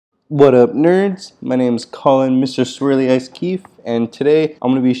What up, nerds? My name is Colin, Mr. Swirly Ice Keef, and today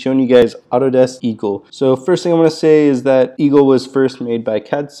I'm going to be showing you guys Autodesk Eagle. So first thing I'm going to say is that Eagle was first made by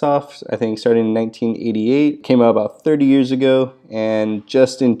CADsoft, I think starting in 1988, came out about 30 years ago, and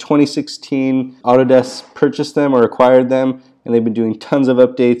just in 2016 Autodesk purchased them or acquired them, and they've been doing tons of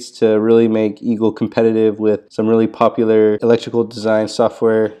updates to really make Eagle competitive with some really popular electrical design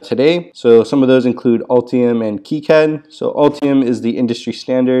software today. So some of those include Altium and KiCad. So Altium is the industry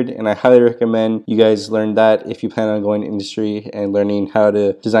standard, and I highly recommend you guys learn that if you plan on going to industry and learning how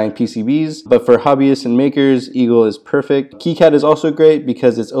to design PCBs. But for hobbyists and makers, Eagle is perfect. KiCad is also great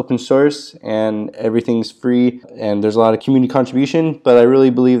because it's open source and everything's free, and there's a lot of community contribution, but I really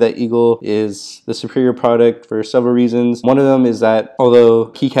believe that Eagle is the superior product for several reasons. One of them is that although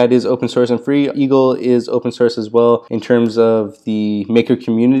KiCad is open source and free, Eagle is open source as well in terms of the maker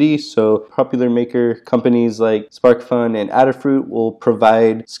community. So popular maker companies like SparkFun and Adafruit will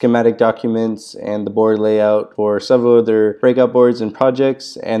provide schematic documents and the board layout for several of their breakout boards and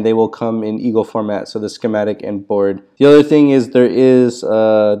projects, and they will come in Eagle format, so the schematic and board. The other thing is there is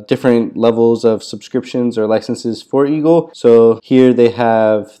different levels of subscriptions or licenses for Eagle. So here they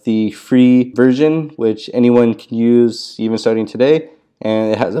have the free version, which anyone can use even starting today,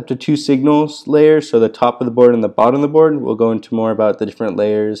 and it has up to 2 signals layers, so the top of the board and the bottom of the board. We'll go into more about the different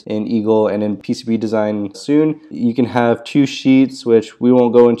layers in Eagle and in PCB design soon. You can have 2 sheets, which we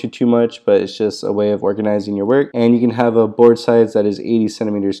won't go into too much, but it's just a way of organizing your work. And you can have a board size that is 80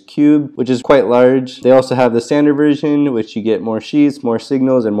 centimeters cubed, which is quite large. They also have the standard version, which you get more sheets, more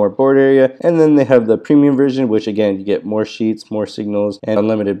signals, and more board area. And then they have the premium version, which again, you get more sheets, more signals, and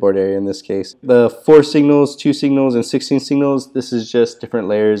unlimited board area in this case. The 4 signals, 2 signals, and 16 signals, this is just different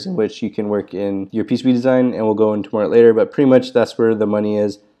layers in which you can work in your PCB design, and we'll go into more later, but pretty much that's where the money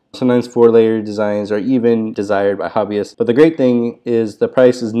is. Sometimes 4-layer designs are even desired by hobbyists. But the great thing is the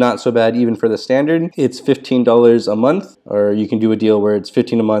price is not so bad even for the standard. It's $15 a month, or you can do a deal where it's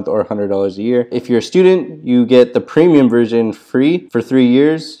 $15 a month or $100 a year. If you're a student, you get the premium version free for 3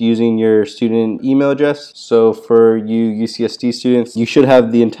 years using your student email address. So for you UCSD students, you should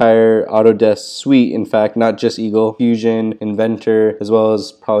have the entire Autodesk suite, in fact, not just Eagle, Fusion, Inventor, as well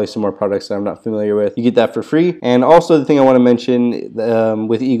as probably some more products that I'm not familiar with. You get that for free. And also the thing I want to mention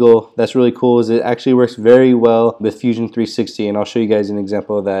with Eagle that's really cool is it actually works very well with Fusion 360, and I'll show you guys an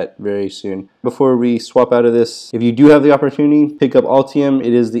example of that very soon. Before we swap out of this, if you do have the opportunity, pick up Altium.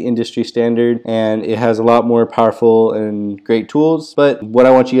 It is the industry standard and it has a lot more powerful and great tools, but what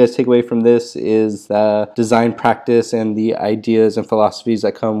I want you guys to take away from this is the design practice and the ideas and philosophies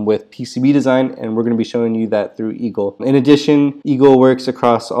that come with PCB design, and we're going to be showing you that through Eagle. In addition, Eagle works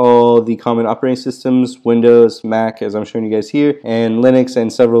across all the common operating systems, Windows, Mac, as I'm showing you guys here, and Linux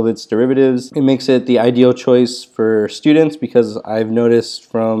and several of its derivatives. It makes it the ideal choice for students because I've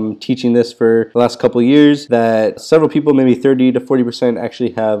noticed from teaching this for the last couple of years that several people, maybe 30 to 40%,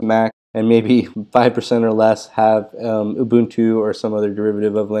 actually have Mac, and maybe 5% or less have Ubuntu or some other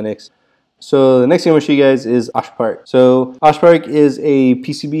derivative of Linux. So the next thing I'm going to show you guys is Arcatek. So Arcatek is a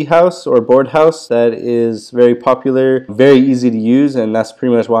PCB house or board house that is very popular, very easy to use, and that's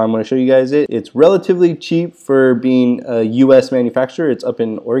pretty much why I'm going to show you guys it. It's relatively cheap for being a US manufacturer. It's up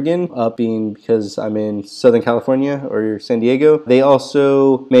in Oregon, being because I'm in Southern California or San Diego. They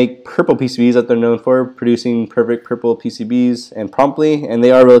also make purple PCBs that they're known for, producing perfect purple PCBs and promptly, and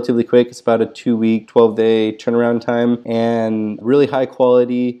they are relatively quick. It's about a 2-week, 12-day turnaround time and really high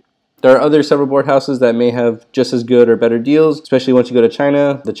quality. There are several board houses that may have just as good or better deals, especially once you go to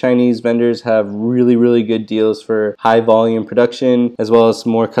China. The Chinese vendors have really, really good deals for high volume production, as well as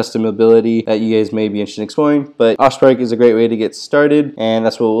more customability that you guys may be interested in exploring. But Arcatek is a great way to get started, and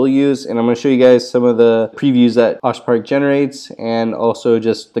that's what we'll use. And I'm going to show you guys some of the previews that Arcatek generates, and also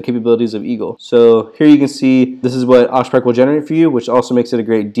just the capabilities of Eagle. So here you can see this is what Arcatek will generate for you, which also makes it a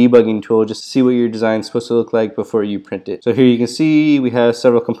great debugging tool just to see what your design is supposed to look like before you print it. So here you can see we have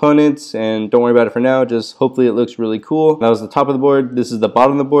several components, and don't worry about it for now, just hopefully it looks really cool. That was the top of the board. This is the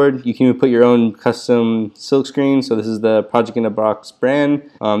bottom of the board. You can even put your own custom silk screen. So this is the Project in a Box brand.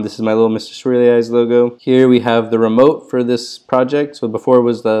 This is my little Mr. Swirly Eyes logo. Here we have the remote for this project. So before it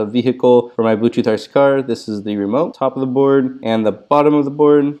was the vehicle for my Bluetooth RC car. This is the remote. Top of the board and the bottom of the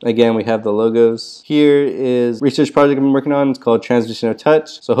board. Again, we have the logos. Here is research project I've been working on. It's called Transmission of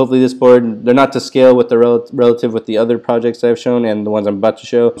Touch. So hopefully this board, they're not to scale with the relative with the other projects I've shown and the ones I'm about to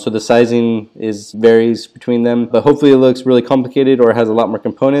show. So this sizing varies between them, but hopefully it looks really complicated or has a lot more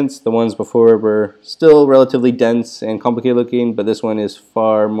components. The ones before were still relatively dense and complicated looking, but this one is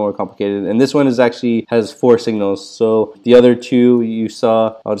far more complicated. And this one actually has 4 signals. So the other 2 you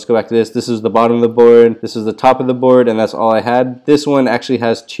saw, I'll just go back to this. This is the bottom of the board, this is the top of the board, and that's all I had. This one actually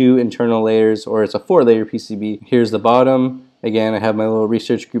has 2 internal layers, or it's a 4-layer PCB. Here's the bottom. Again, I have my little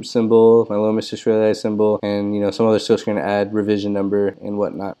research group symbol, my little Mr. Swirly symbol, and some other silkscreen to add revision number and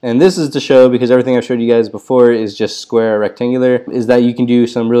whatnot. And this is to show, because everything I've showed you guys before is just square or rectangular, is that you can do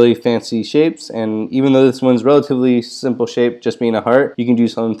some really fancy shapes. And even though this one's relatively simple shape, just being a heart, you can do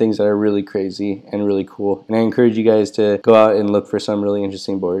some things that are really crazy and really cool. And I encourage you guys to go out and look for some really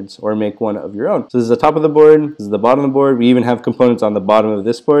interesting boards or make one of your own. So this is the top of the board, this is the bottom of the board. We even have components on the bottom of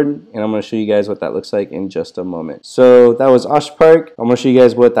this board, and I'm going to show you guys what that looks like in just a moment. So that was Arcatek. I'm going to show you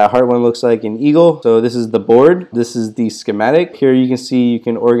guys what that heart one looks like in Eagle. So this is the board. This is the schematic. Here you can see you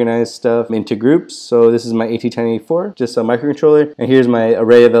can organize stuff into groups. So this is my AT1084, just a microcontroller. And here's my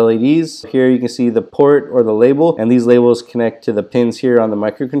array of LEDs. Here you can see the port or the label. And these labels connect to the pins here on the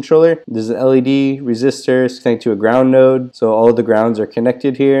microcontroller. There's an LED resistor. It's connected to a ground node. So all of the grounds are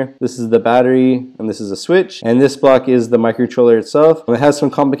connected here. This is the battery, and this is a switch. And this block is the microcontroller itself. It has some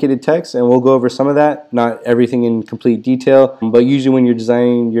complicated text, and we'll go over some of that. Not everything in complete detail, but usually when you're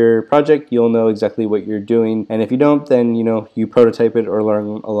designing your project, you'll know exactly what you're doing. And if you don't, then you prototype it or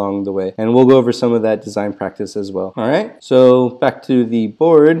learn along the way. And we'll go over some of that design practice as well. All right, so back to the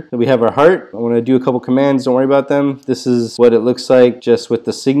board. We have our heart. I want to do a couple commands. Don't worry about them. This is what it looks like just with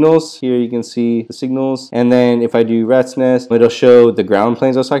the signals. Here you can see the signals. And then if I do rat's nest, it'll show the ground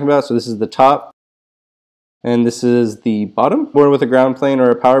planes I was talking about. So this is the top. And this is the bottom board with a ground plane or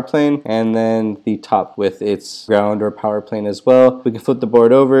a power plane, and then the top with its ground or power plane as well. We can flip the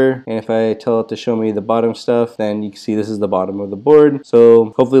board over, and if I tell it to show me the bottom stuff, then you can see this is the bottom of the board. So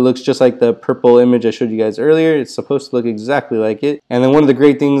hopefully it looks just like the purple image I showed you guys earlier. It's supposed to look exactly like it. And then one of the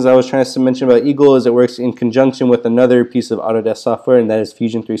great things I was trying to mention about Eagle is it works in conjunction with another piece of Autodesk software, and that is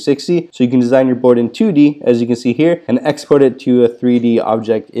Fusion 360. So you can design your board in 2D, as you can see here, and export it to a 3D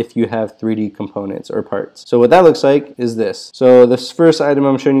object if you have 3D components or parts. So what that looks like is this. So this first item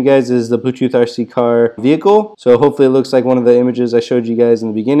I'm showing you guys is the Bluetooth RC car vehicle. So hopefully it looks like one of the images I showed you guys in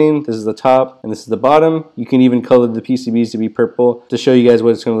the beginning. This is the top and this is the bottom. You can even color the PCBs to be purple to show you guys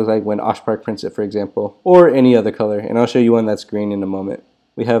what it's going to look like when Arcatek prints it, for example, or any other color. And I'll show you one that's green in a moment.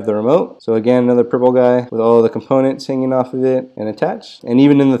 We have the remote. So again, another purple guy with all the components hanging off of it and attached. And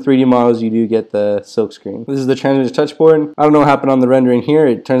even in the 3D models, you do get the silk screen. This is the transmitter touch board. I don't know what happened on the rendering here.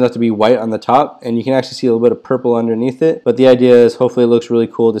 It turns out to be white on the top, and you can actually see a little bit of purple underneath it. But the idea is hopefully it looks really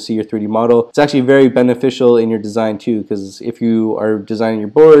cool to see your 3D model. It's actually very beneficial in your design too, because if you are designing your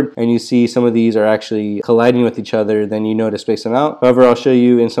board and you see some of these are actually colliding with each other, then you know to space them out. However, I'll show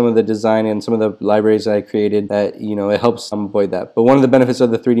you in some of the design and some of the libraries that I created that it helps avoid that. But one of the benefits of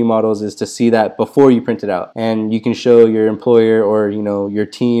the 3D models is to see that before you print it out, and you can show your employer or your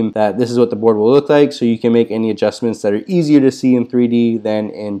team that this is what the board will look like, so you can make any adjustments that are easier to see in 3D than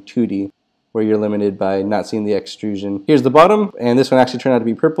in 2D, where you're limited by not seeing the extrusion. Here's the bottom, and this one actually turned out to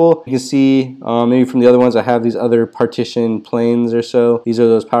be purple. You can see maybe from the other ones I have these other partition planes or so. These are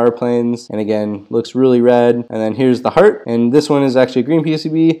those power planes, and again, looks really red. And then here's the heart, and this one is actually a green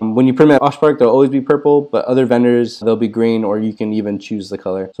PCB. When you print at Arcatek, they'll always be purple, but other vendors, they'll be green, or you can even choose the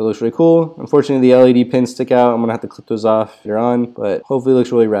color. So it looks really cool. Unfortunately, the LED pins stick out. I'm gonna have to clip those off later on, but hopefully it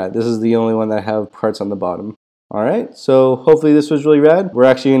looks really rad. This is the only one that I have parts on the bottom. Alright, so hopefully this was really rad. We're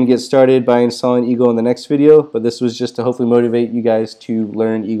actually going to get started by installing Eagle in the next video, but this was just to hopefully motivate you guys to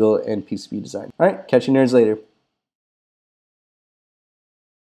learn Eagle and PCB design. Alright, catch you nerds later.